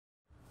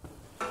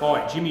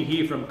Hi, Jimmy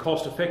here from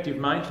Cost Effective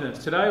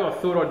Maintenance. Today I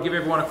thought I'd give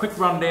everyone a quick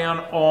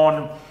rundown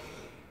on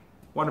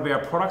one of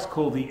our products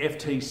called the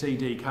FTC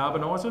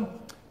Decarbonizer.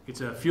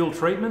 It's a fuel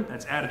treatment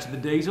that's added to the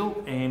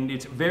diesel, and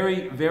it's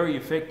very, very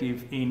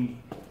effective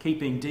in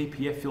keeping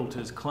DPF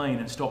filters clean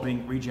and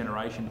stopping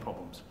regeneration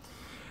problems.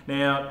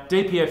 Now,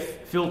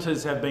 DPF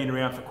filters have been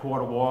around for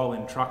quite a while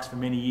in trucks, for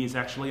many years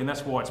actually, and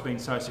that's why it's been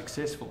so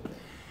successful.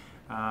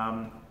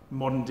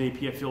 Modern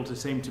DPF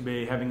filters seem to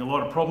be having a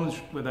lot of problems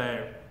with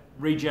their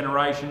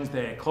regenerations,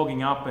 they're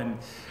clogging up, and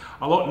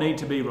a lot need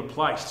to be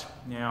replaced.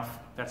 Now, if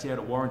that's out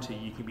of warranty,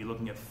 you could be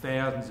looking at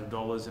thousands of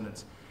dollars, and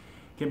it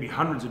can be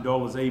hundreds of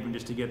dollars even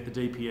just to get the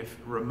DPF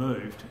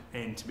removed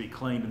and to be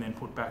cleaned and then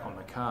put back on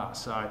the car.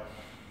 So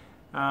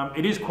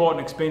it is quite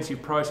an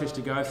expensive process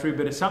to go through,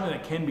 but it's something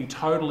that can be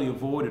totally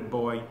avoided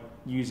by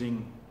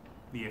using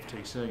the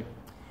FTC.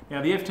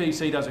 Now, the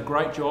FTC does a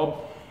great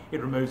job.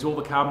 It removes all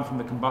the carbon from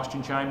the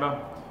combustion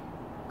chamber,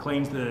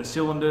 cleans the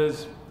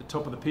cylinders, the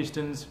top of the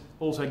pistons,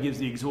 also gives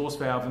the exhaust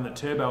valve and the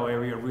turbo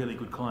area a really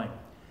good clean.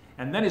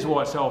 And that is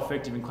why it's so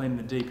effective in cleaning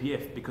the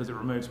DPF, because it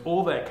removes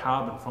all that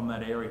carbon from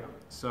that area.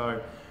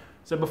 So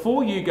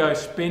before you go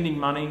spending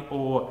money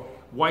or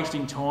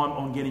wasting time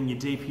on getting your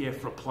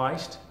DPF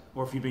replaced,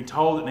 or if you've been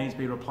told it needs to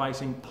be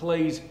replacing,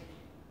 please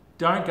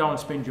don't go and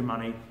spend your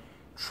money.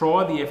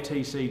 Try the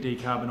FTC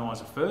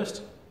Decarbonizer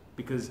first,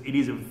 because it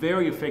is a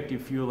very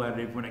effective fuel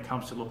additive when it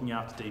comes to looking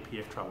after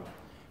DPF trouble.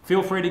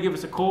 Feel free to give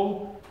us a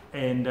call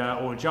and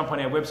or jump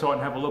on our website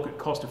and have a look at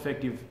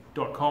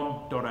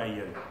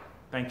costeffective.com.au.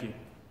 Thank you.